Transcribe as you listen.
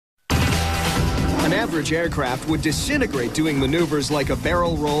An average aircraft would disintegrate doing maneuvers like a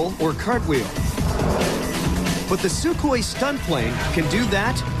barrel roll or cartwheel. But the Sukhoi stunt plane can do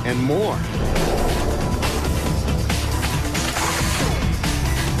that and more.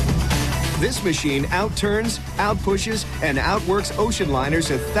 This machine outturns, outpushes, and outworks ocean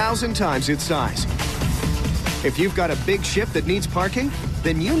liners 1,000 times its size. If you've got a big ship that needs parking,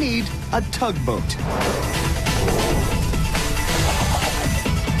 then you need a tugboat.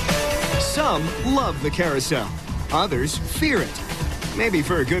 Some love the carousel. Others fear it. Maybe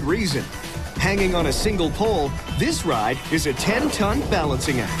for a good reason. Hanging on a single pole, this ride is a 10-ton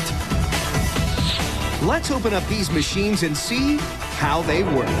balancing act. Let's open up these machines and see how they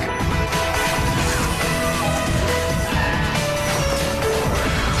work.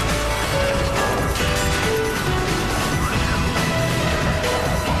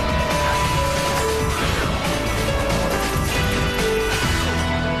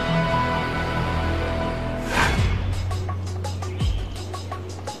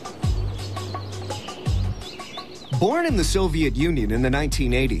 Born in the Soviet Union in the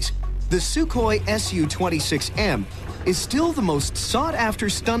 1980s, the Sukhoi Su-26M is still the most sought-after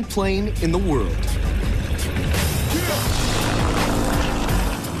stunt plane in the world.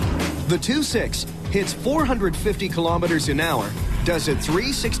 The 2.6 hits 450 kilometers an hour, does a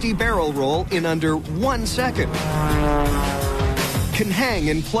 360 barrel roll in under 1 second, can hang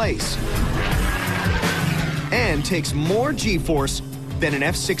in place, and takes more G-force than an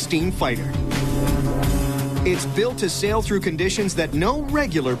F-16 fighter. It's built to sail through conditions that no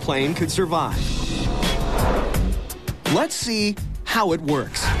regular plane could survive. Let's see how it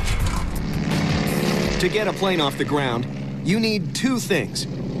works. To get a plane off the ground, you need two things: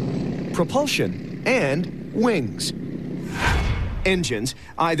 propulsion and wings. Engines,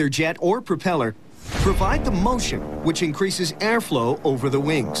 either jet or propeller, provide the motion, which increases airflow over the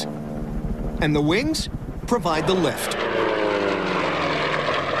wings. And the wings provide the lift.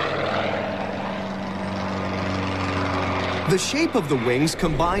 The shape of the wings,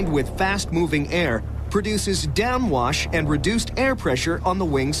 combined with fast-moving air, produces downwash and reduced air pressure on the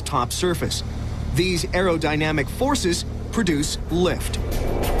wing's top surface. These aerodynamic forces produce lift.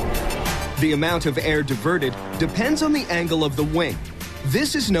 The amount of air diverted depends on the angle of the wing.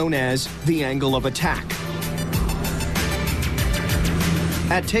 This is known as the angle of attack.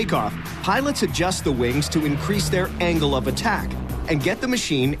 At takeoff, pilots adjust the wings to increase their angle of attack and get the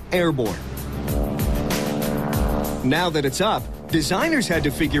machine airborne. Now that it's up, designers had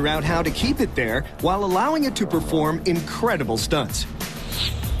to figure out how to keep it there while allowing it to perform incredible stunts.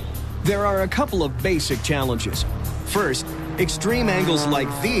 There are a couple of basic challenges. First, extreme angles like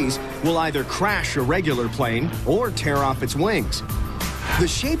these will either crash a regular plane or tear off its wings. The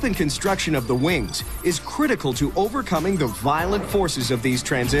shape and construction of the wings is critical to overcoming the violent forces of these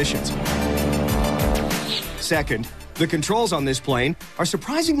transitions. Second, the controls on this plane are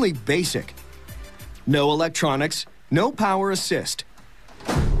surprisingly basic. No electronics, no power assist.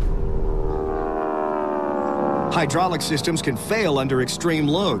 Hydraulic systems can fail under extreme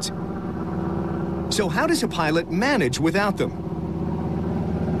loads. So how does a pilot manage without them?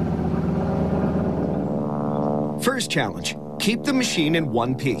 First challenge, keep the machine in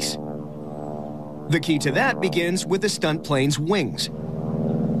one piece. The key to that begins with the stunt plane's wings.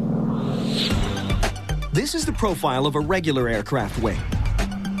 This is the profile of a regular aircraft wing.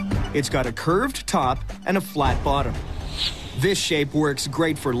 It's got a curved top and a flat bottom. This shape works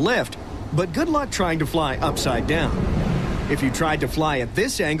great for lift, but good luck trying to fly upside down. If you tried to fly at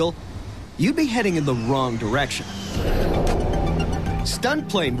this angle, you'd be heading in the wrong direction. Stunt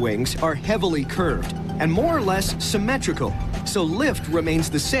plane wings are heavily curved and more or less symmetrical, so lift remains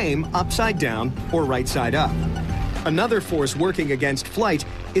the same upside down or right side up. Another force working against flight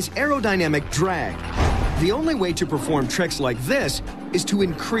is aerodynamic drag. The only way to perform tricks like this is to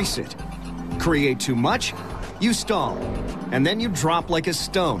increase it. Create too much, you stall, and then you drop like a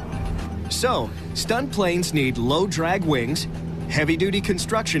stone. So, stunt planes need low-drag wings, heavy-duty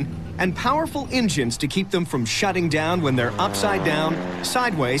construction, and powerful engines to keep them from shutting down when they're upside down,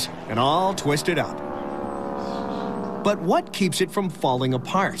 sideways, and all twisted up. But what keeps it from falling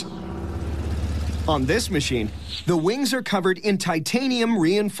apart? On this machine, the wings are covered in titanium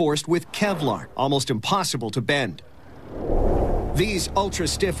reinforced with Kevlar, almost impossible to bend. These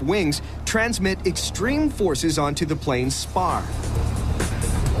ultra-stiff wings transmit extreme forces onto the plane's spar,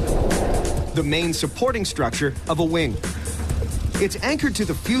 the main supporting structure of a wing. It's anchored to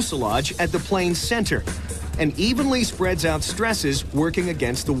the fuselage at the plane's center and evenly spreads out stresses working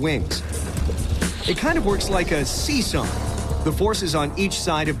against the wings. It kind of works like a seesaw. The forces on each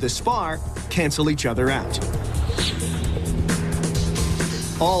side of the spar cancel each other out.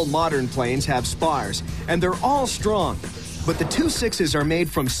 All modern planes have spars, and they're all strong. But the 2.6s are made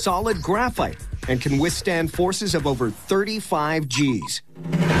from solid graphite and can withstand forces of over 35 Gs.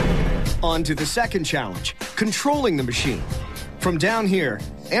 On to the second challenge, controlling the machine. From down here,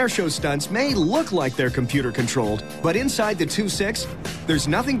 airshow stunts may look like they're computer-controlled, but inside the 2.6, there's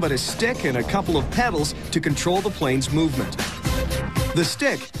nothing but a stick and a couple of pedals to control the plane's movement. The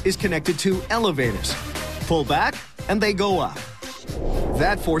stick is connected to elevators. Pull back, and they go up.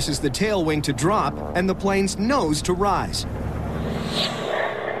 That forces the tail wing to drop and the plane's nose to rise.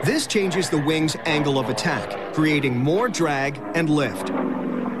 This changes the wing's angle of attack, creating more drag and lift.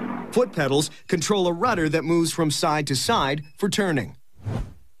 Foot pedals control a rudder that moves from side to side for turning.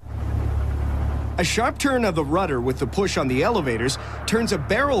 A sharp turn of the rudder with the push on the elevators turns a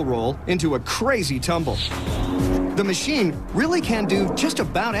barrel roll into a crazy tumble. The machine really can do just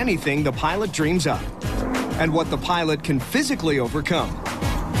about anything the pilot dreams up, and what the pilot can physically overcome.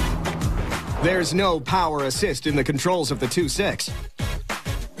 There's no power assist in the controls of the 2.6.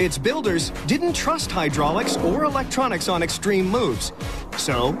 Its builders didn't trust hydraulics or electronics on extreme moves,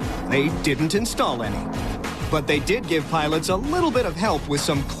 so they didn't install any. But they did give pilots a little bit of help with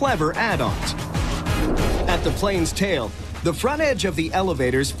some clever add-ons. At the plane's tail, the front edge of the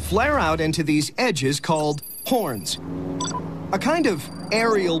elevators flare out into these edges called horns, a kind of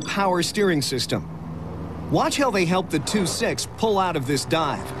aerial power steering system. Watch how they help the 2.6 pull out of this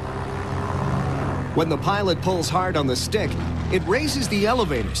dive. When the pilot pulls hard on the stick, it raises the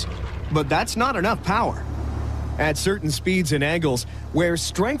elevators, but that's not enough power. At certain speeds and angles where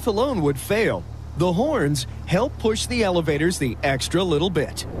strength alone would fail, the horns help push the elevators the extra little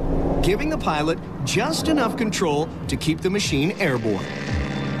bit, giving the pilot just enough control to keep the machine airborne.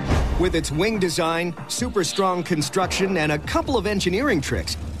 With its wing design, super strong construction, and a couple of engineering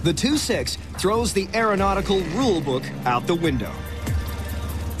tricks, the 2.6 throws the aeronautical rule book out the window.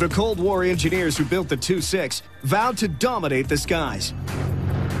 The Cold War engineers who built the 2.6 vowed to dominate the skies.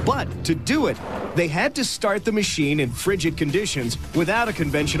 But to do it, they had to start the machine in frigid conditions without a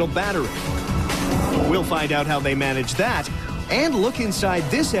conventional battery. We'll find out how they managed that and look inside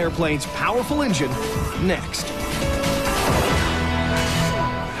this airplane's powerful engine next.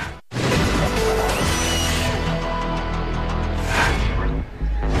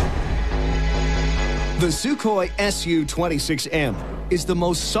 The Sukhoi Su-26M is the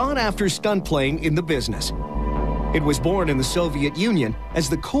most sought-after stunt plane in the business. It was born in the Soviet Union as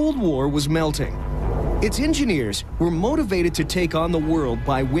the Cold War was melting. Its engineers were motivated to take on the world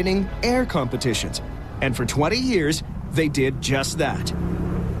by winning air competitions, and for 20 years, they did just that.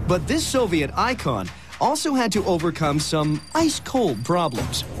 But this Soviet icon also had to overcome some ice-cold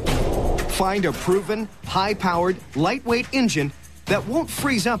problems. Find a proven, high-powered, lightweight engine that won't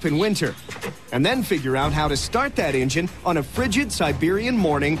freeze up in winter, and then figure out how to start that engine on a frigid Siberian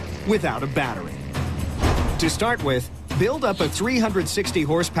morning without a battery. To start with, build up a 360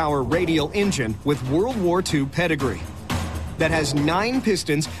 horsepower radial engine with World War II pedigree that has 9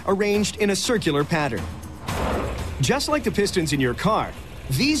 pistons arranged in a circular pattern. Just like the pistons in your car,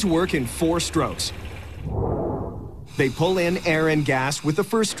 these work in 4 strokes. They pull in air and gas with the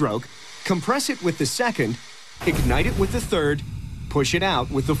first stroke, compress it with the second, ignite it with the third, push it out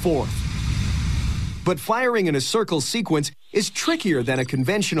with the fourth. But firing in a circle sequence is trickier than a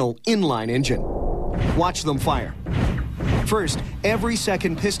conventional inline engine. Watch them fire. First, every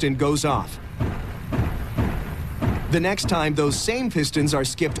second piston goes off. The next time, those same pistons are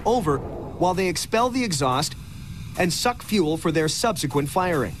skipped over while they expel the exhaust and suck fuel for their subsequent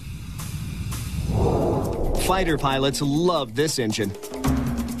firing. Fighter pilots love this engine.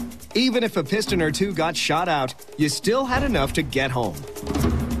 Even if a piston or two got shot out, you still had enough to get home.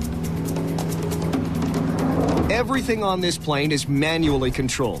 Everything on this plane is manually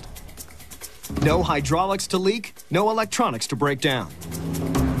controlled. No hydraulics to leak, no electronics to break down.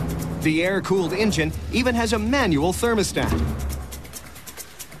 The air-cooled engine even has a manual thermostat.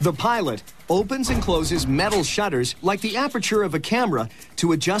 The pilot opens and closes metal shutters like the aperture of a camera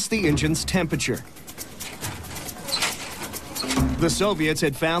to adjust the engine's temperature. The Soviets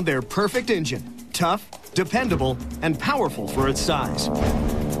had found their perfect engine, tough, dependable, and powerful for its size.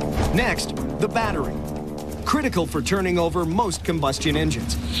 Next, the battery, critical for turning over most combustion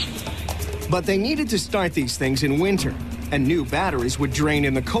engines. But they needed to start these things in winter, and new batteries would drain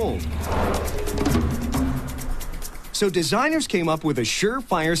in the cold. So designers came up with a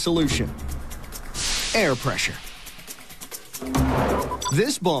surefire solution: air pressure.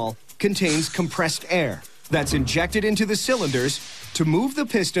 This ball contains compressed air that's injected into the cylinders to move the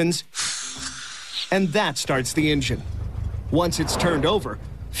pistons, and that starts the engine. Once it's turned over,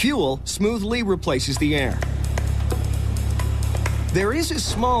 fuel smoothly replaces the air. There is a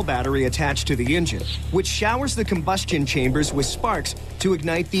small battery attached to the engine, which showers the combustion chambers with sparks to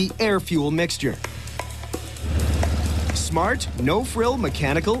ignite the air-fuel mixture. Smart, no-frill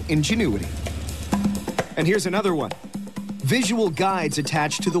mechanical ingenuity. And here's another one. Visual guides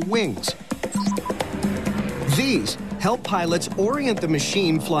attached to the wings. These help pilots orient the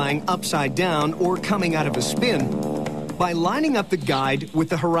machine flying upside down or coming out of a spin by lining up the guide with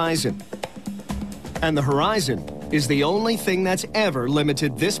the horizon. And the horizon is the only thing that's ever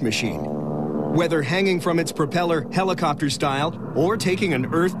limited this machine. Whether hanging from its propeller helicopter style or taking an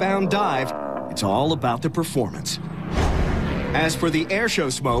earthbound dive, it's all about the performance. As for the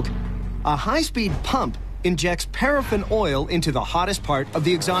airshow smoke, a high-speed pump injects paraffin oil into the hottest part of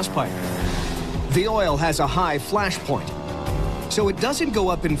the exhaust pipe. The oil has a high flash point, so it doesn't go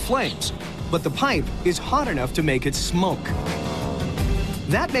up in flames, but the pipe is hot enough to make it smoke.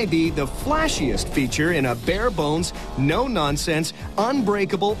 That may be the flashiest feature in a bare-bones, no-nonsense,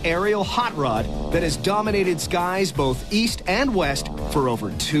 unbreakable aerial hot rod that has dominated skies both east and west for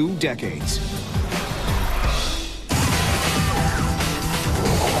over 2 decades.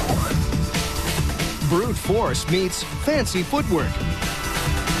 Brute force meets fancy footwork.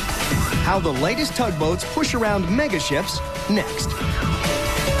 How the latest tugboats push around megaships next.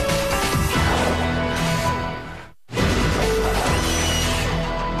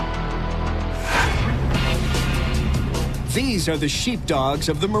 These are the sheepdogs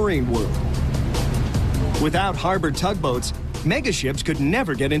of the marine world. Without harbor tugboats, megaships could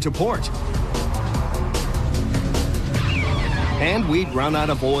never get into port. And we'd run out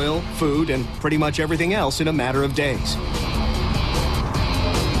of oil, food, and pretty much everything else in a matter of days.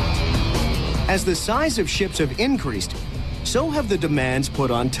 As the size of ships have increased, so have the demands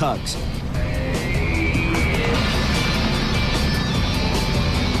put on tugs.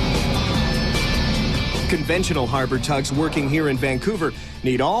 Conventional harbor tugs working here in Vancouver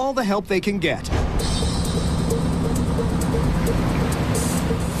need all the help they can get.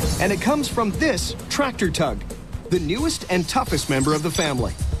 And it comes from this tractor tug, the newest and toughest member of the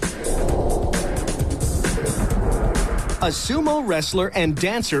family. A sumo wrestler and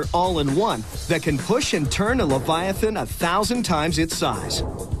dancer all in one that can push and turn a Leviathan 1,000 times its size.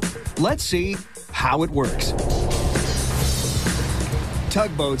 Let's see how it works.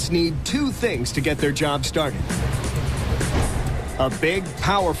 Tugboats need 2 things to get their job started. A big,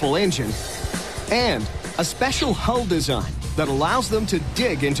 powerful engine and a special hull design that allows them to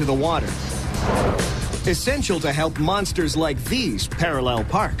dig into the water. Essential to help monsters like these parallel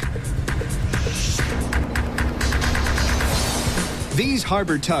park. These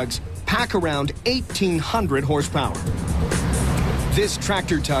harbor tugs pack around 1,800 horsepower. This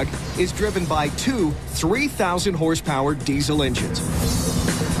tractor tug is driven by 2 3,000 horsepower diesel engines.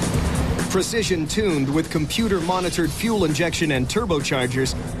 Precision tuned with computer-monitored fuel injection and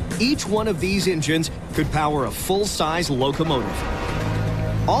turbochargers, each one of these engines could power a full-size locomotive.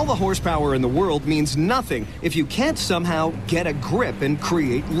 All the horsepower in the world means nothing if you can't somehow get a grip and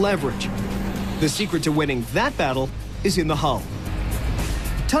create leverage. The secret to winning that battle is in the hull.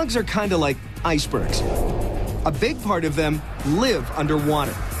 Tugs are kind of like icebergs. A big part of them live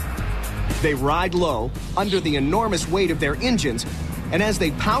underwater. They ride low under the enormous weight of their engines, and as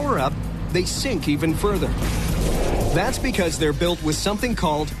they power up, they sink even further. That's because they're built with something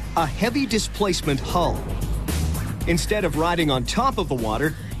called a heavy displacement hull. Instead of riding on top of the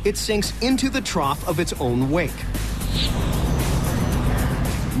water, it sinks into the trough of its own wake.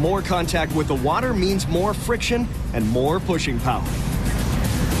 More contact with the water means more friction and more pushing power.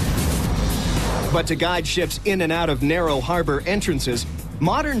 But to guide ships in and out of narrow harbor entrances,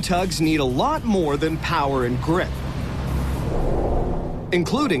 modern tugs need a lot more than power and grip,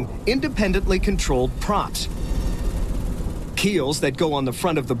 including independently controlled props, keels that go on the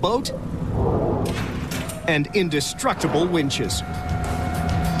front of the boat, and indestructible winches.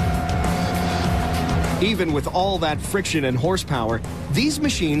 Even with all that friction and horsepower, these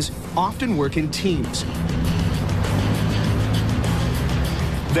machines often work in teams.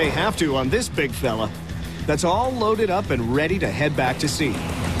 They have to on this big fella that's all loaded up and ready to head back to sea.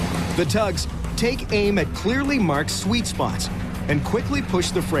 The tugs take aim at clearly marked sweet spots and quickly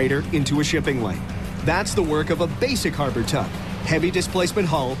push the freighter into a shipping lane. That's the work of a basic harbor tug. Heavy displacement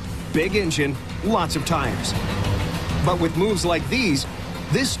hull, big engine, lots of tires. But with moves like these,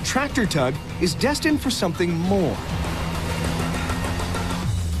 this tractor tug is destined for something more.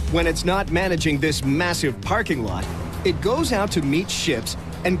 When it's not managing this massive parking lot, it goes out to meet ships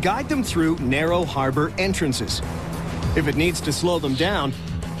and guide them through narrow harbor entrances. If it needs to slow them down,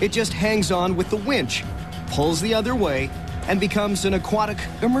 it just hangs on with the winch, pulls the other way, and becomes an aquatic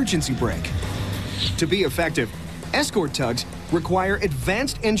emergency brake. To be effective, escort tugs require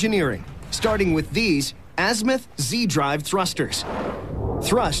advanced engineering, starting with these azimuth Z-drive thrusters.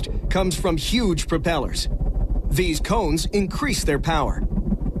 Thrust comes from huge propellers. These cones increase their power.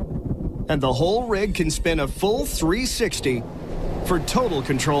 And the whole rig can spin a full 360 for total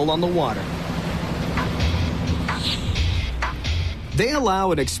control on the water. They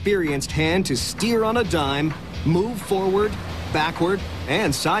allow an experienced hand to steer on a dime, move forward, backward,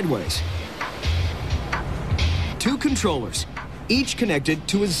 and sideways. 2 controllers, each connected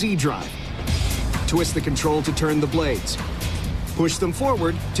to a Z-drive. Twist the control to turn the blades. Push them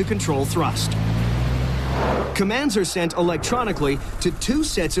forward to control thrust. Commands are sent electronically to 2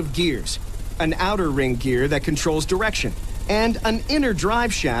 sets of gears, an outer ring gear that controls direction, and an inner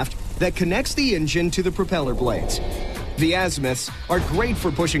drive shaft that connects the engine to the propeller blades. The azimuths are great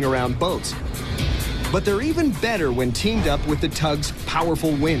for pushing around boats, but they're even better when teamed up with the tug's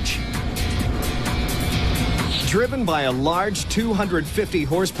powerful winch. Driven by a large 250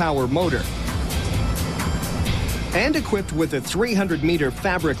 horsepower motor and equipped with a 300-meter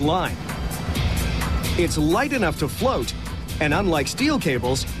fabric line, it's light enough to float, and unlike steel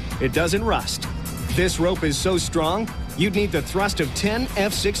cables, it doesn't rust. This rope is so strong, you'd need the thrust of 10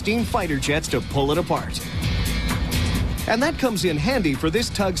 F-16 fighter jets to pull it apart. And that comes in handy for this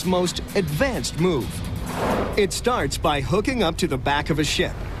tug's most advanced move. It starts by hooking up to the back of a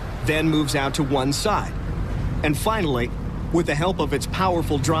ship, then moves out to one side. And finally, with the help of its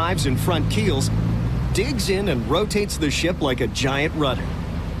powerful drives and front keels, digs in and rotates the ship like a giant rudder,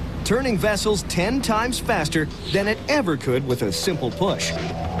 turning vessels 10 times faster than it ever could with a simple push.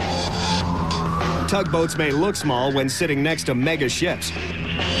 Tugboats may look small when sitting next to mega ships,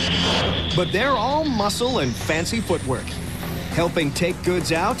 but they're all muscle and fancy footwork, helping take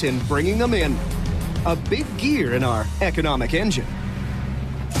goods out and bringing them in. A big gear in our economic engine.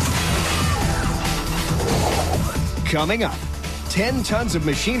 Coming up, 10 tons of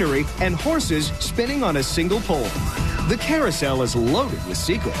machinery and horses spinning on a single pole. The carousel is loaded with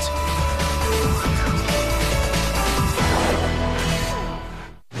secrets.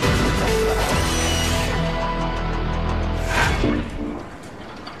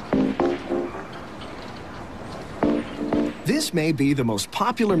 This may be the most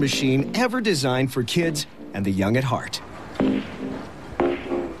popular machine ever designed for kids and the young at heart.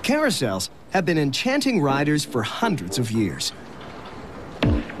 Carousels have been enchanting riders for hundreds of years.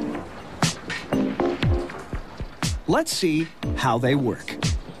 Let's see how they work.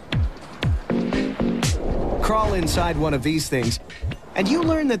 Crawl inside one of these things, and you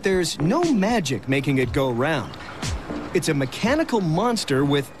learn that there's no magic making it go round. It's a mechanical monster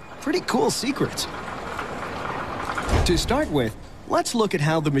with pretty cool secrets. To start with, let's look at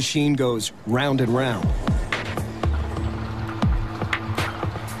how the machine goes round and round.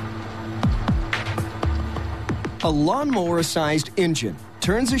 A lawnmower-sized engine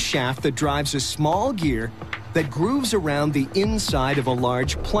turns a shaft that drives a small gear that grooves around the inside of a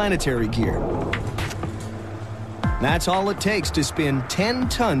large planetary gear. That's all it takes to spin 10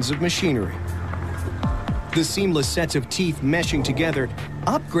 tons of machinery. The seamless sets of teeth meshing together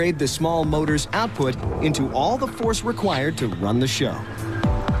upgrade the small motor's output into all the force required to run the show.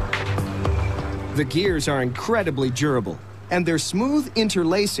 The gears are incredibly durable, and their smooth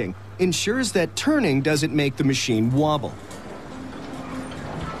interlacing ensures that turning doesn't make the machine wobble.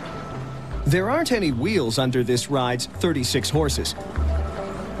 There aren't any wheels under this ride's 36 horses,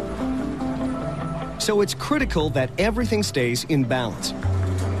 so it's critical that everything stays in balance.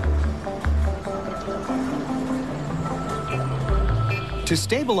 To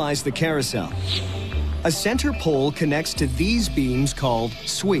stabilize the carousel, a center pole connects to these beams called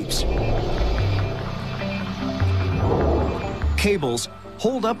sweeps. Cables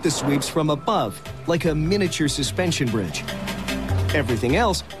hold up the sweeps from above like a miniature suspension bridge. Everything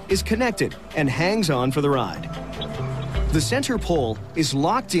else is connected and hangs on for the ride. The center pole is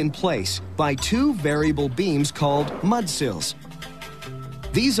locked in place by 2 variable beams called mudsills.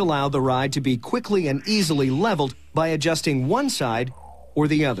 These allow the ride to be quickly and easily leveled by adjusting one side or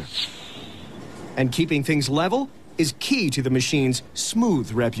the other. And keeping things level is key to the machine's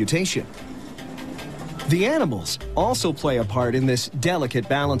smooth reputation. The animals also play a part in this delicate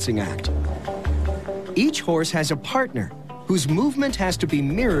balancing act. Each horse has a partner whose movement has to be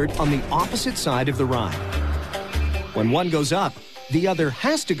mirrored on the opposite side of the ride. When one goes up, the other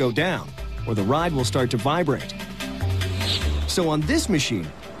has to go down, or the ride will start to vibrate. So on this machine,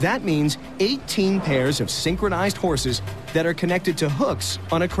 that means 18 pairs of synchronized horses that are connected to hooks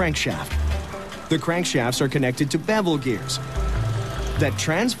on a crankshaft. The crankshafts are connected to bevel gears that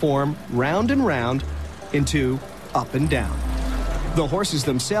transform round and round into up and down. The horses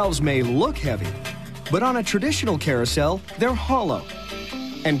themselves may look heavy, But on a traditional carousel, they're hollow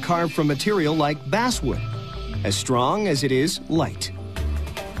and carved from material like basswood, as strong as it is light.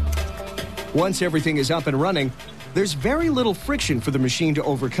 Once everything is up and running, there's very little friction for the machine to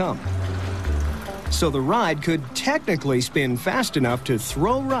overcome. So the ride could technically spin fast enough to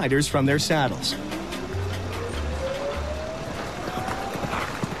throw riders from their saddles.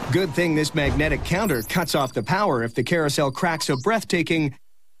 Good thing this magnetic counter cuts off the power if the carousel cracks a breathtaking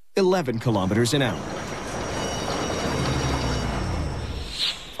 11 kilometers an hour.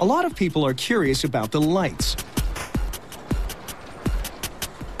 A lot of people are curious about the lights.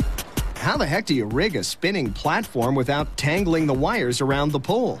 How the heck do you rig a spinning platform without tangling the wires around the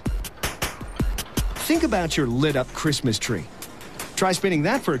pole? Think about your lit-up Christmas tree. Try spinning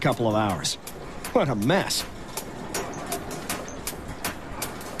that for a couple of hours. What a mess.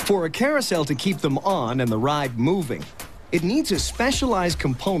 For a carousel to keep them on and the ride moving, it needs a specialized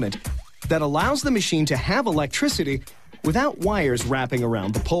component that allows the machine to have electricity without wires wrapping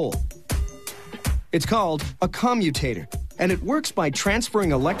around the pole. It's called a commutator, and it works by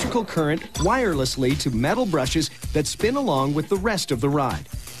transferring electrical current wirelessly to metal brushes that spin along with the rest of the ride.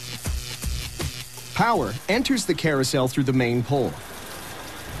 Power enters the carousel through the main pole.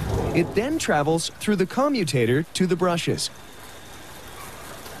 It then travels through the commutator to the brushes.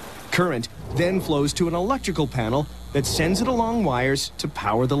 Current then flows to an electrical panel that sends it along wires to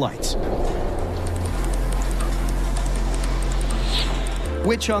power the lights.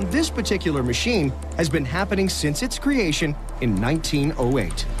 Which on this particular machine has been happening since its creation in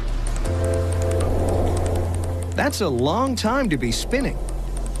 1908. That's a long time to be spinning.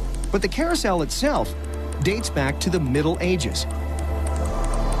 But the carousel itself dates back to the Middle Ages.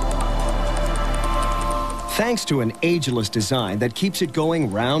 Thanks to an ageless design that keeps it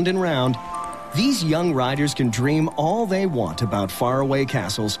going round and round, these young riders can dream all they want about faraway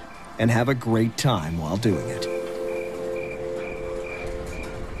castles and have a great time while doing it.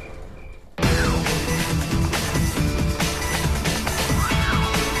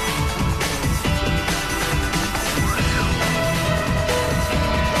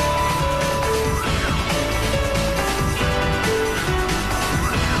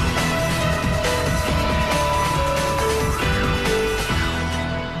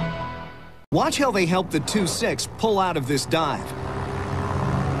 Watch how they help the 2.6 pull out of this dive.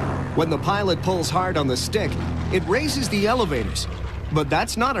 When the pilot pulls hard on the stick, it raises the elevators, but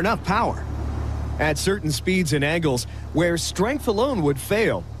that's not enough power. At certain speeds and angles where strength alone would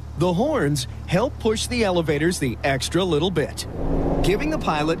fail, the horns help push the elevators the extra little bit, giving the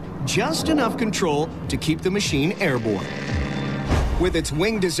pilot just enough control to keep the machine airborne. With its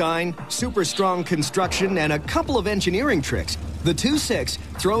wing design, super strong construction, and a couple of engineering tricks, the 2.6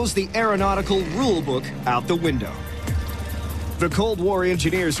 throws the aeronautical rule book out the window. The Cold War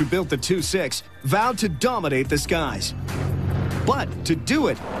engineers who built the 2.6 vowed to dominate the skies. But to do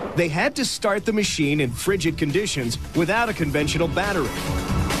it, they had to start the machine in frigid conditions without a conventional battery.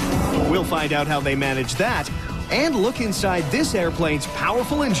 We'll find out how they managed that and look inside this airplane's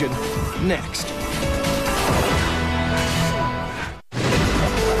powerful engine next.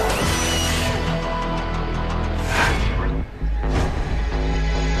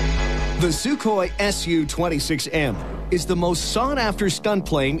 The Sukhoi Su-26M is the most sought-after stunt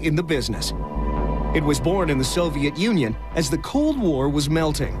plane in the business. It was born in the Soviet Union as the Cold War was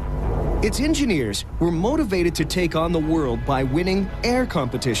melting. Its engineers were motivated to take on the world by winning air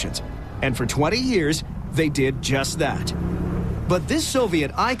competitions, and for 20 years, they did just that. But this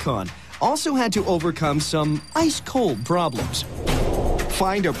Soviet icon also had to overcome some ice-cold problems.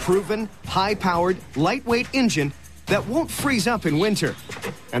 Find a proven, high-powered, lightweight engine that won't freeze up in winter,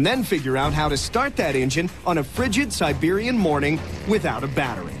 and then figure out how to start that engine on a frigid Siberian morning without a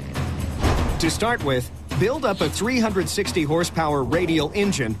battery. To start with, build up a 360 horsepower radial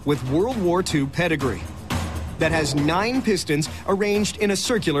engine with World War II pedigree that has 9 pistons arranged in a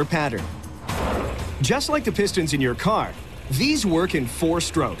circular pattern. Just like the pistons in your car, these work in 4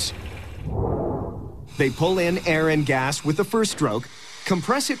 strokes. They pull in air and gas with the first stroke,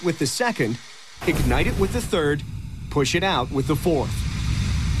 compress it with the second, ignite it with the third, push it out with the fourth.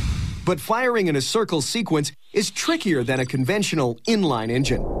 But firing in a circle sequence is trickier than a conventional inline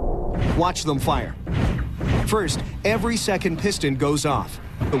engine. Watch them fire. First, every second piston goes off.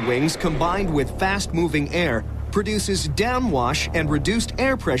 The wings, combined with fast-moving air, produces downwash and reduced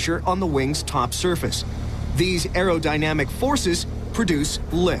air pressure on the wing's top surface. These aerodynamic forces produce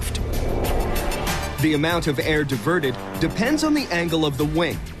lift. The amount of air diverted depends on the angle of the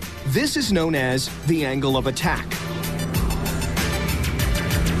wing. This is known as the angle of attack.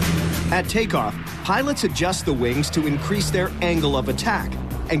 At takeoff, pilots adjust the wings to increase their angle of attack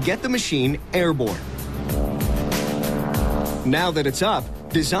and get the machine airborne. Now that it's up,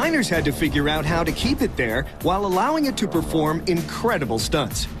 designers had to figure out how to keep it there while allowing it to perform incredible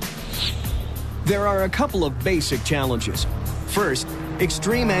stunts. There are a couple of basic challenges. First,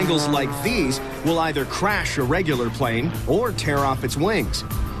 extreme angles like these will either crash a regular plane or tear off its wings.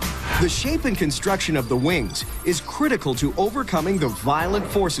 The shape and construction of the wings is critical to overcoming the violent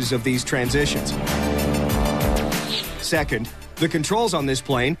forces of these transitions. Second, the controls on this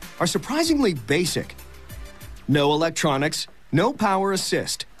plane are surprisingly basic. No electronics, no power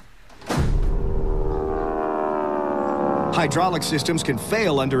assist. Hydraulic systems can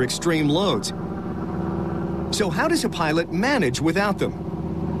fail under extreme loads. So how does a pilot manage without them?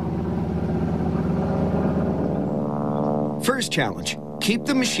 First challenge, keep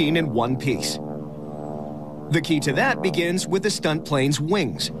the machine in one piece. The key to that begins with the stunt plane's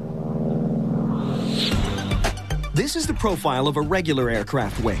wings. This is the profile of a regular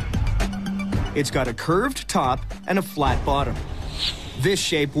aircraft wing. It's got a curved top and a flat bottom. This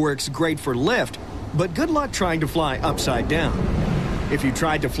shape works great for lift, but good luck trying to fly upside down. If you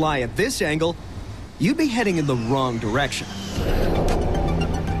tried to fly at this angle, you'd be heading in the wrong direction.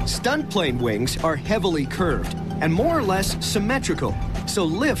 Stunt plane wings are heavily curved and more or less symmetrical, so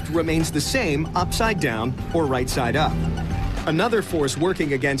lift remains the same upside down or right side up. Another force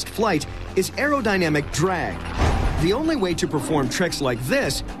working against flight is aerodynamic drag. The only way to perform tricks like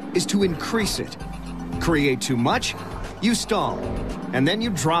this is to increase it. Create too much, you stall, and then you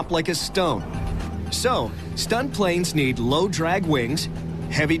drop like a stone. So, stunt planes need low-drag wings,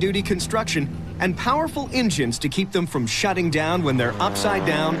 heavy-duty construction, and powerful engines to keep them from shutting down when they're upside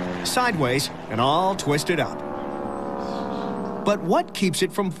down, sideways, and all twisted up. But what keeps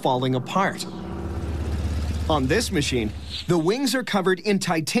it from falling apart? On this machine, the wings are covered in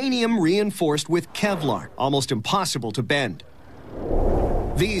titanium reinforced with Kevlar, almost impossible to bend.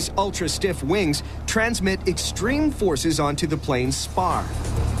 These ultra-stiff wings transmit extreme forces onto the plane's spar,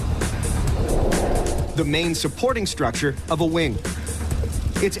 the main supporting structure of a wing.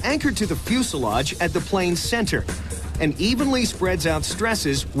 It's anchored to the fuselage at the plane's center and evenly spreads out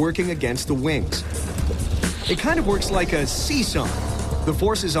stresses working against the wings. It kind of works like a seesaw. The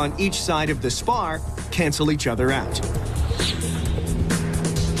forces on each side of the spar cancel each other out.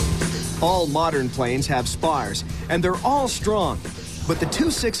 All modern planes have spars, and they're all strong, but the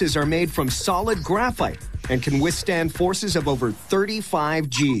 2.6s are made from solid graphite and can withstand forces of over 35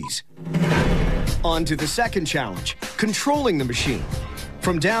 Gs. On to the second challenge, controlling the machine.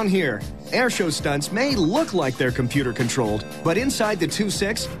 From down here, airshow stunts may look like they're computer-controlled, but inside the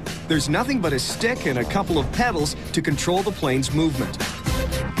 2.6, there's nothing but a stick and a couple of pedals to control the plane's movement.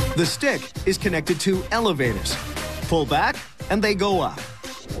 The stick is connected to elevators. Pull back, and they go up.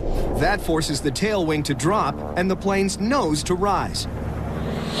 That forces the tail wing to drop and the plane's nose to rise.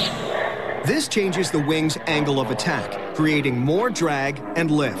 This changes the wing's angle of attack, creating more drag and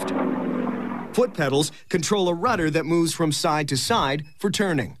lift. Foot pedals control a rudder that moves from side to side for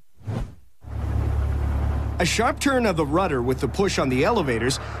turning. A sharp turn of the rudder with the push on the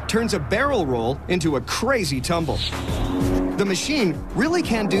elevators turns a barrel roll into a crazy tumble. The machine really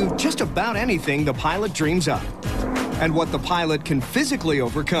can do just about anything the pilot dreams up, and what the pilot can physically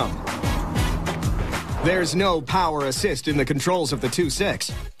overcome. There's no power assist in the controls of the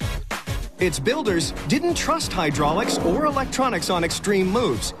 2.6. Its builders didn't trust hydraulics or electronics on extreme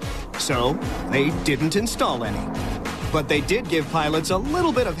moves, so they didn't install any. But they did give pilots a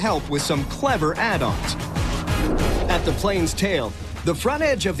little bit of help with some clever add-ons. At the plane's tail, the front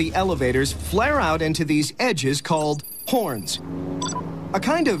edge of the elevators flare out into these edges called horns, a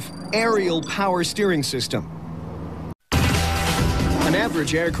kind of aerial power steering system. An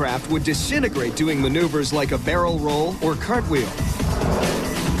average aircraft would disintegrate doing maneuvers like a barrel roll or cartwheel.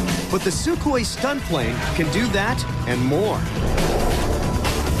 But the Sukhoi stunt plane can do that and more.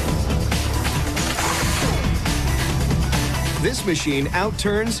 This machine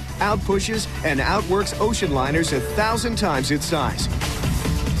outturns, outpushes, and outworks ocean liners 1,000 times its size.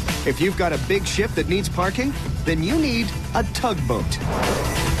 If you've got a big ship that needs parking, then you need a tugboat.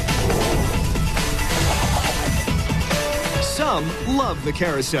 Some love the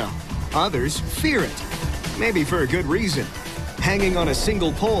carousel. Others fear it. Maybe for a good reason. Hanging on a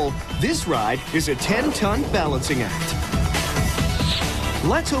single pole, this ride is a 10-ton balancing act.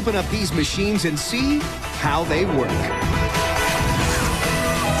 Let's open up these machines and see how they work.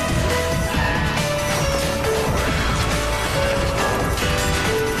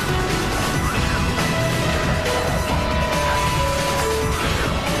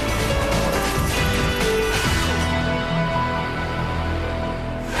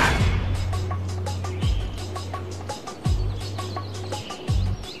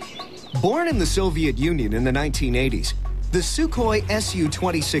 Born in the Soviet Union in the 1980s, the Sukhoi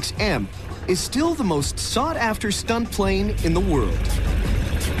Su-26M is still the most sought-after stunt plane in the world.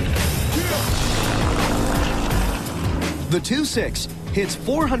 The Tu-6 hits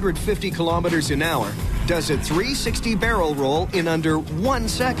 450 kilometers an hour, does a 360 barrel roll in under 1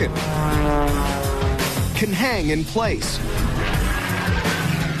 second, can hang in place,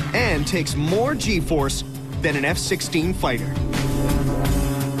 and takes more G-force than an F-16 fighter.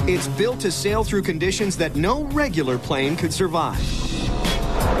 It's built to sail through conditions that no regular plane could survive.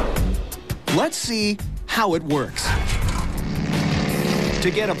 Let's see how it works. To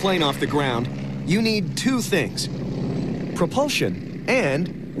get a plane off the ground, you need two things: propulsion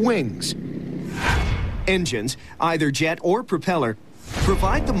and wings. Engines, either jet or propeller,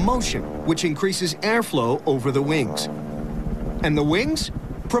 provide the motion which increases airflow over the wings. And the wings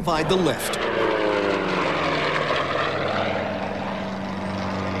provide the lift.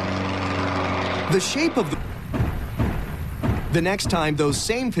 The shape of the next time those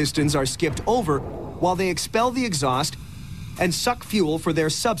same pistons are skipped over while they expel the exhaust and suck fuel for their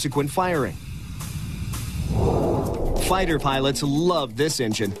subsequent firing. Fighter pilots love this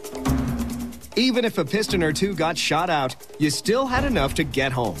engine. Even if a piston or two got shot out, you still had enough to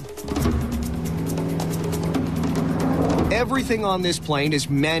get home. Everything on this plane is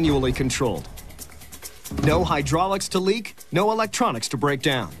manually controlled. No hydraulics to leak, no electronics to break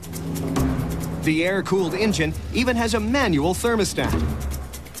down. The air-cooled engine even has a manual thermostat.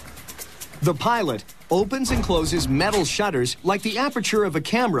 The pilot opens and closes metal shutters like the aperture of a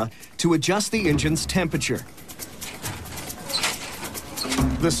camera to adjust the engine's temperature.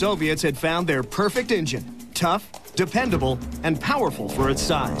 The Soviets had found their perfect engine: tough, dependable, and powerful for its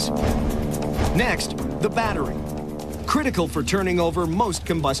size. Next, the battery, critical for turning over most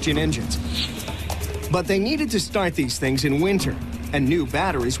combustion engines. But they needed to start these things in winter, and new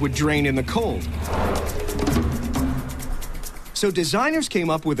batteries would drain in the cold. So designers came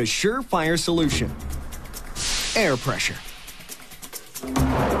up with a surefire solution: air pressure.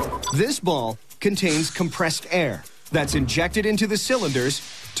 This ball contains compressed air that's injected into the cylinders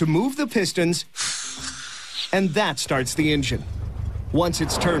to move the pistons, and that starts the engine. Once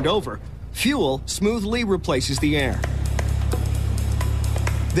it's turned over, fuel smoothly replaces the air.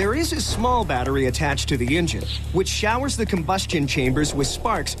 There is a small battery attached to the engine, which showers the combustion chambers with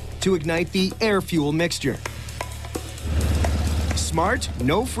sparks to ignite the air-fuel mixture. Smart,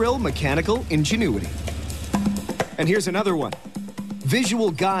 no-frill mechanical ingenuity. And here's another one: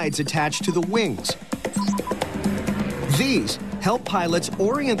 visual guides attached to the wings. These help pilots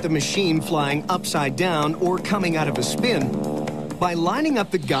orient the machine flying upside down or coming out of a spin by lining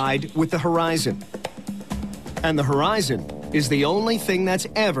up the guide with the horizon. And the horizon is the only thing that's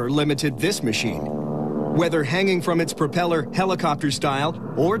ever limited this machine. Whether hanging from its propeller helicopter style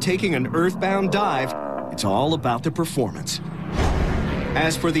or taking an earthbound dive, it's all about the performance.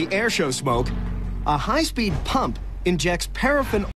 As for the airshow smoke, a high-speed pump injects paraffin